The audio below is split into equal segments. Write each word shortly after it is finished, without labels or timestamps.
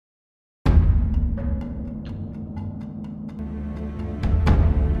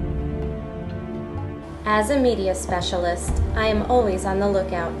As a media specialist, I am always on the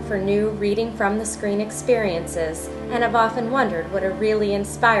lookout for new reading from the screen experiences and have often wondered what a really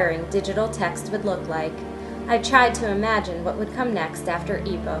inspiring digital text would look like. I tried to imagine what would come next after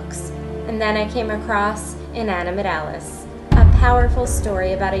ebooks, and then I came across Inanimate Alice, a powerful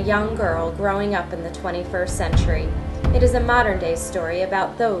story about a young girl growing up in the 21st century. It is a modern-day story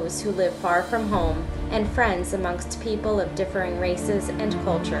about those who live far from home and friends amongst people of differing races and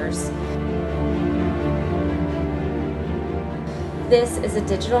cultures. This is a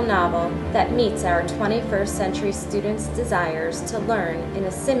digital novel that meets our 21st century students' desires to learn in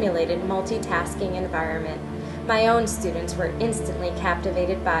a simulated multitasking environment. My own students were instantly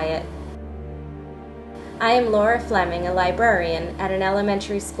captivated by it. I am Laura Fleming, a librarian at an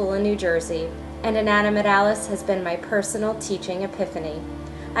elementary school in New Jersey, and Inanimate Alice has been my personal teaching epiphany.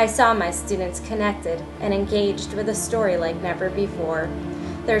 I saw my students connected and engaged with a story like never before.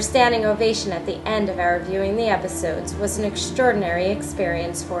 Their standing ovation at the end of our viewing the episodes was an extraordinary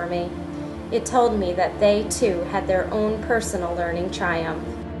experience for me. It told me that they too had their own personal learning triumph.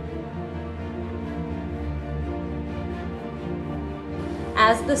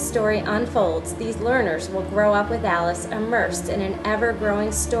 As the story unfolds, these learners will grow up with Alice immersed in an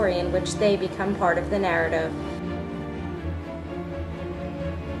ever-growing story in which they become part of the narrative.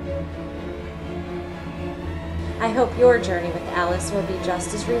 I hope your journey with Alice will be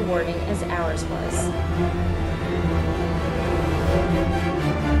just as rewarding as ours was.